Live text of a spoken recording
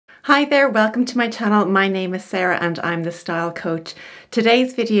Hi there, welcome to my channel. My name is Sarah and I'm the style coach.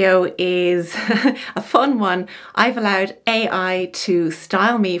 Today's video is a fun one. I've allowed AI to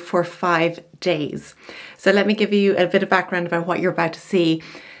style me for 5 days. So let me give you a bit of background about what you're about to see.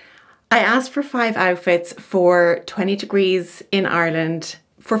 I asked for 5 outfits for 20 degrees in Ireland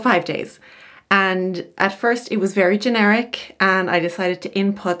for 5 days. And at first it was very generic and I decided to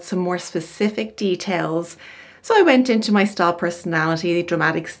input some more specific details. So I went into my style personality,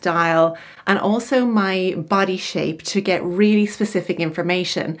 dramatic style, and also my body shape to get really specific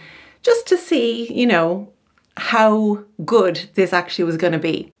information, just to see, how good this actually was going to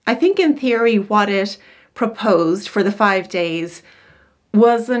be. I think in theory what it proposed for the 5 days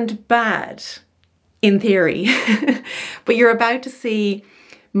wasn't bad, in theory, but you're about to see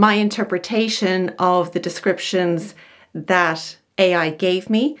my interpretation of the descriptions that AI gave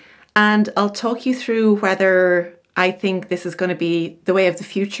me. And I'll talk you through whether I think this is going to be the way of the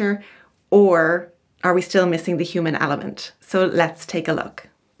future or are we still missing the human element? So let's take a look.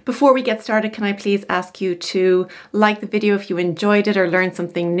 Before we get started, can I please ask you to like the video if you enjoyed it or learned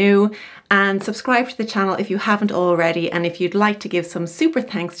something new, and subscribe to the channel if you haven't already. And if you'd like to give some super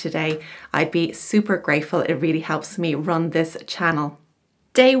thanks today, I'd be super grateful. It really helps me run this channel.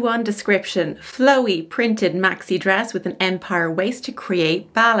 Day 1 description: flowy printed maxi dress with an empire waist to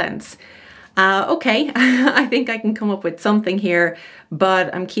create balance. Okay, I think I can come up with something here,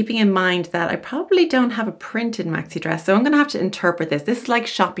 but I'm keeping in mind that I probably don't have a printed maxi dress, so I'm gonna have to interpret this. This is like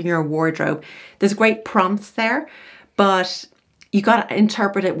shopping your wardrobe. There's great prompts there, but you gotta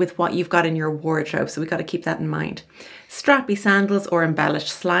interpret it with what you've got in your wardrobe, so we gotta keep that in mind. Strappy sandals or embellished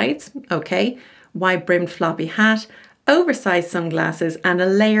slides, okay. Wide brimmed floppy hat, oversized sunglasses, and a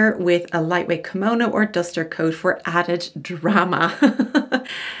layer with a lightweight kimono or duster coat for added drama.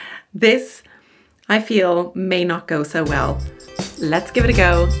 This, I feel, may not go so well. Let's give it a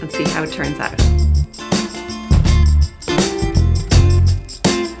go and see how it turns out.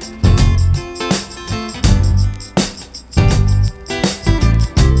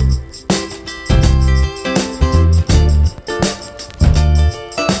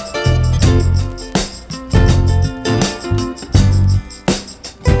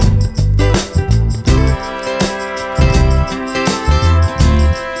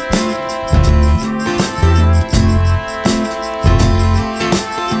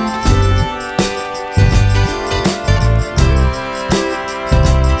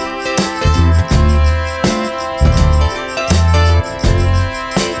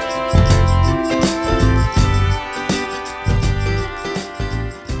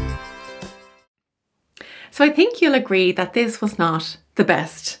 So I think you'll agree that this was not the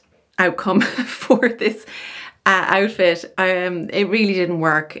best outcome for this outfit. It really didn't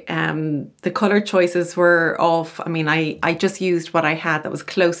work. The color choices were off. I mean, I just used what I had that was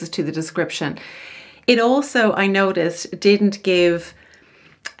closest to the description. It also, I noticed, didn't give,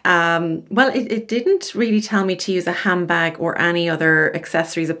 it didn't really tell me to use a handbag or any other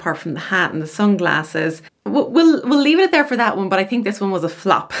accessories apart from the hat and the sunglasses. We'll leave it there for that one, but I think this one was a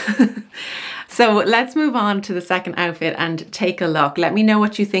flop. So let's move on to the second outfit and take a look. Let me know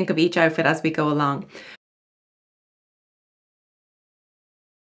what you think of each outfit as we go along.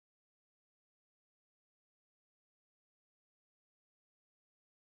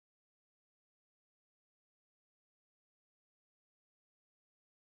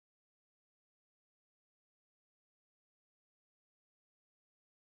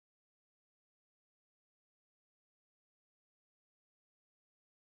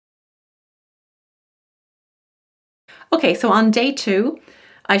 Okay, so on day 2,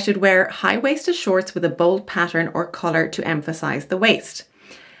 I should wear high-waisted shorts with a bold pattern or color to emphasize the waist.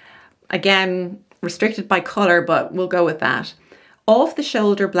 Again, restricted by color, but we'll go with that. Off the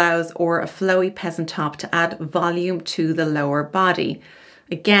shoulder blouse or a flowy peasant top to add volume to the lower body.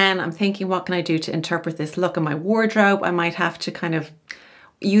 Again, I'm thinking, what can I do to interpret this look in my wardrobe? I might have to kind of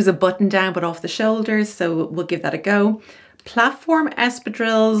use a button down, but off the shoulders, so we'll give that a go. Platform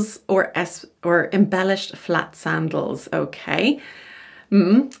espadrilles or embellished flat sandals, okay.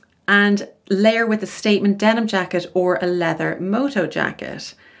 And layer with a statement denim jacket or a leather moto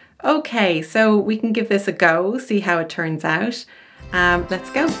jacket. Okay, so we can give this a go, see how it turns out.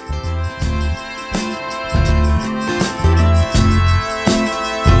 Let's go.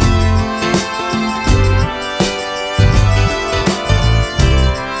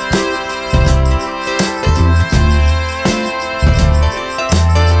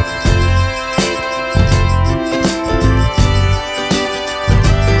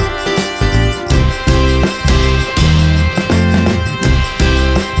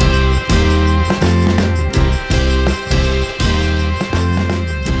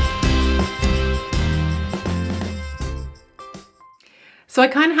 So I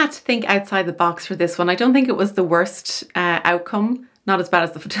kind of had to think outside the box for this one. I don't think it was the worst outcome. Not as bad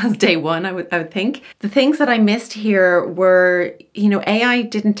as day one, I would think. The things that I missed here were, you know, AI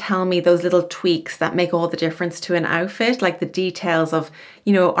didn't tell me those little tweaks that make all the difference to an outfit, like the details of,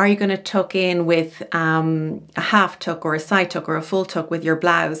 you know, are you going to tuck in with a half tuck or a side tuck or a full tuck with your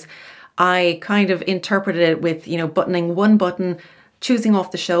blouse? I kind of interpreted it with, you know, buttoning one button, choosing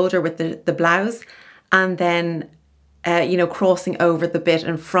off the shoulder with the blouse, and then, you know, crossing over the bit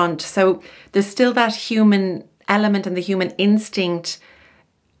in front. So there's still that human element and the human instinct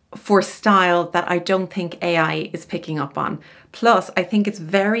for style that I don't think AI is picking up on. Plus, I think it's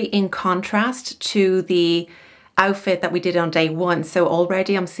very in contrast to the outfit that we did on day one. So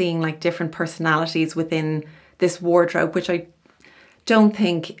already I'm seeing like different personalities within this wardrobe, which I don't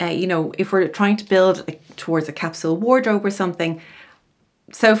think, you know, if we're trying to build towards a capsule wardrobe or something,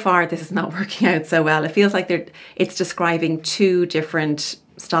 so far this is not working out so well. It feels like it's describing two different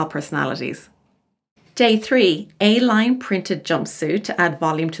style personalities. Day 3, A-line printed jumpsuit to add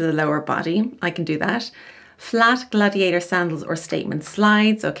volume to the lower body. I can do that. Flat gladiator sandals or statement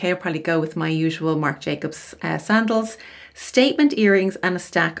slides. Okay, I'll probably go with my usual Marc Jacobs sandals. Statement earrings and a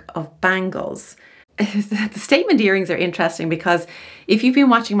stack of bangles. The statement earrings are interesting because if you've been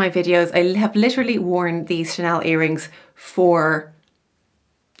watching my videos, I have literally worn these Chanel earrings for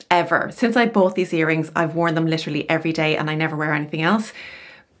ever. Since I bought these earrings, I've worn them literally every day and I never wear anything else.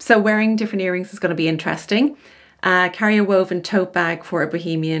 So wearing different earrings is going to be interesting. Carry a woven tote bag for a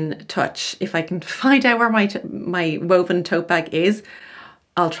bohemian touch. If I can find out where my woven tote bag is,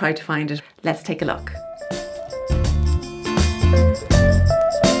 I'll try to find it. Let's take a look.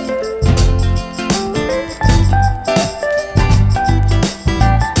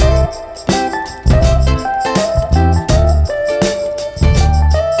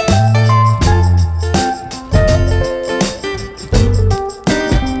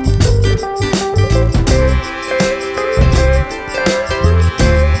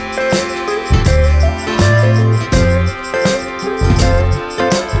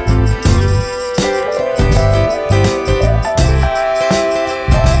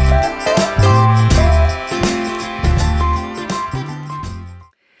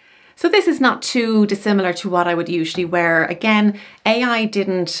 So this is not too dissimilar to what I would usually wear. Again, AI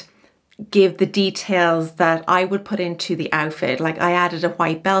didn't give the details that I would put into the outfit. Like I added a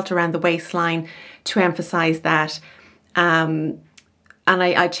white belt around the waistline to emphasize that. And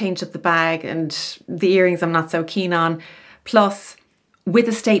I changed up the bag, and the earrings I'm not so keen on. Plus, with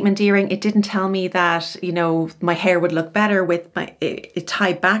a statement earring, it didn't tell me that, you know, my hair would look better with it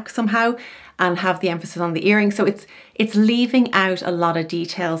tied back somehow and have the emphasis on the earring. So it's leaving out a lot of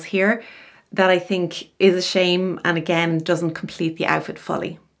details here that I think is a shame, and again, doesn't complete the outfit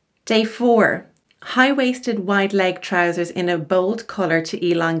fully. Day 4, high-waisted wide leg trousers in a bold colour to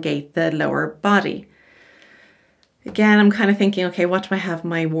elongate the lower body. Again, I'm kind of thinking, okay, what do I have in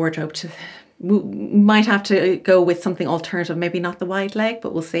my wardrobe to... Might have to go with something alternative, maybe not the wide leg,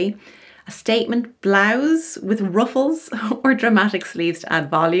 but we'll see. A statement blouse with ruffles or dramatic sleeves to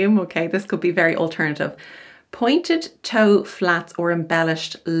add volume. Okay, this could be very alternative. Pointed toe flats or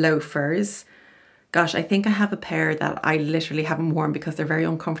embellished loafers. Gosh, I think I have a pair that I literally haven't worn because they're very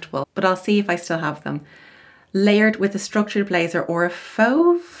uncomfortable, but I'll see if I still have them. Layered with a structured blazer or a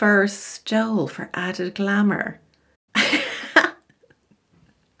faux fur stole for added glamour.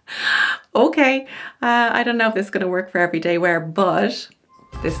 Okay, I don't know if this is going to work for everyday wear, but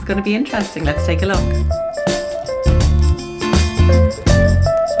this is going to be interesting. Let's take a look.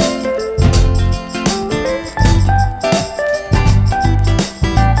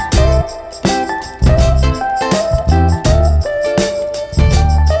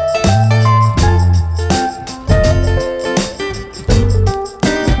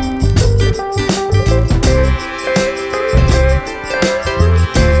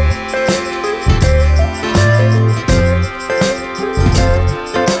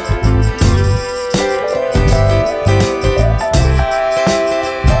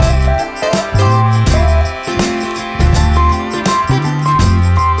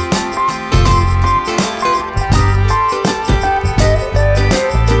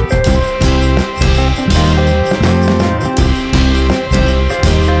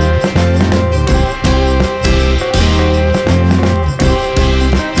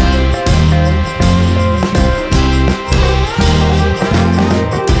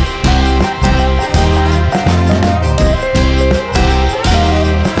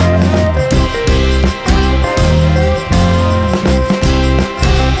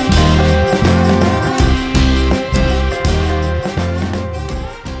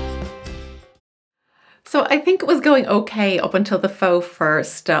 So I think it was going okay up until the faux fur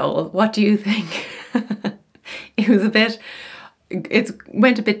stole. What do you think? It was it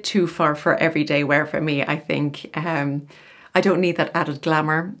went a bit too far for everyday wear for me, I think. I don't need that added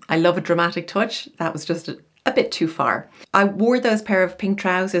glamour. I love a dramatic touch. That was just a bit too far. I wore those pair of pink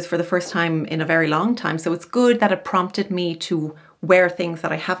trousers for the first time in a very long time, so it's good that it prompted me to wear things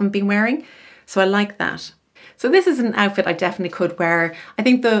that I haven't been wearing. So I like that. So this is an outfit I definitely could wear. I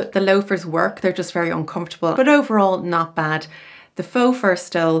think the loafers work, they're just very uncomfortable, but overall not bad. The faux fur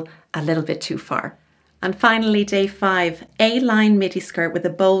still a little bit too far. And finally, day 5, A-line midi skirt with a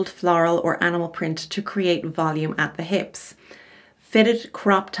bold floral or animal print to create volume at the hips. Fitted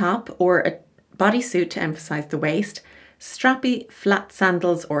crop top or a bodysuit to emphasize the waist. Strappy flat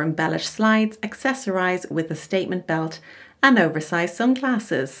sandals or embellished slides, accessorize with a statement belt and oversized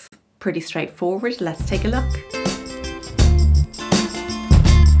sunglasses. Pretty straightforward. Let's take a look.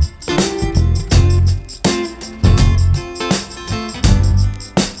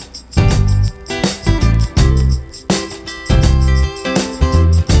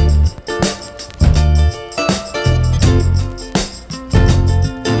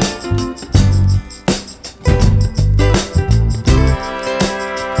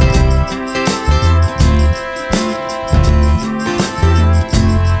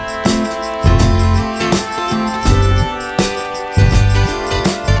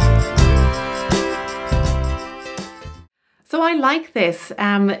 So I like this.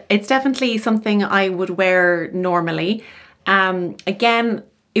 It's definitely something I would wear normally. Again,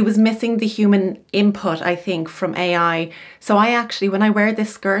 it was missing the human input, I think, from AI. So when I wear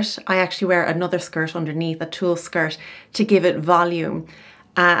this skirt, I actually wear another skirt underneath, a tulle skirt, to give it volume.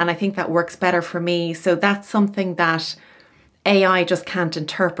 And I think that works better for me. So that's something that AI just can't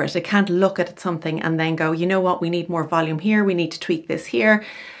interpret. It can't look at something and then go, you know what, we need more volume here, we need to tweak this here.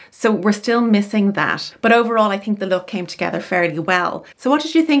 So we're still missing that. But overall, I think the look came together fairly well. So what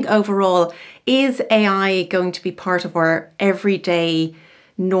did you think overall? Is AI going to be part of our everyday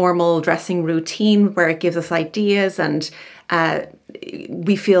normal dressing routine where it gives us ideas and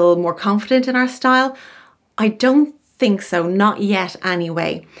we feel more confident in our style? I don't think so, not yet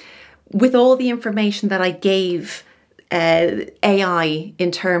anyway. With all the information that I gave AI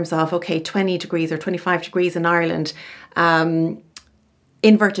in terms of, okay, 20 degrees or 25 degrees in Ireland,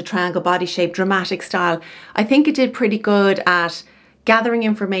 inverted triangle body shape, dramatic style. I think it did pretty good at gathering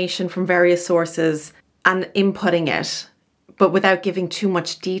information from various sources and inputting it, but without giving too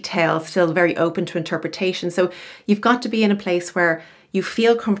much detail, still very open to interpretation. So you've got to be in a place where you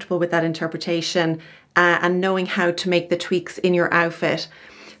feel comfortable with that interpretation and knowing how to make the tweaks in your outfit.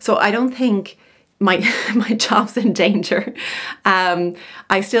 So I don't think my job's in danger.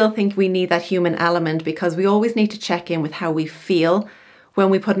 I still think we need that human element because we always need to check in with how we feel when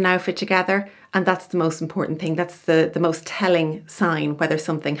we put an outfit together, and that's the most important thing. That's the most telling sign whether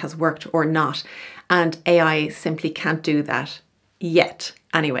something has worked or not, and AI simply can't do that yet.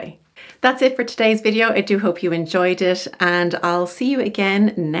 Anyway, that's it for today's video. I do hope you enjoyed it, and I'll see you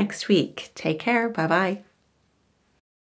again next week. Take care. Bye bye.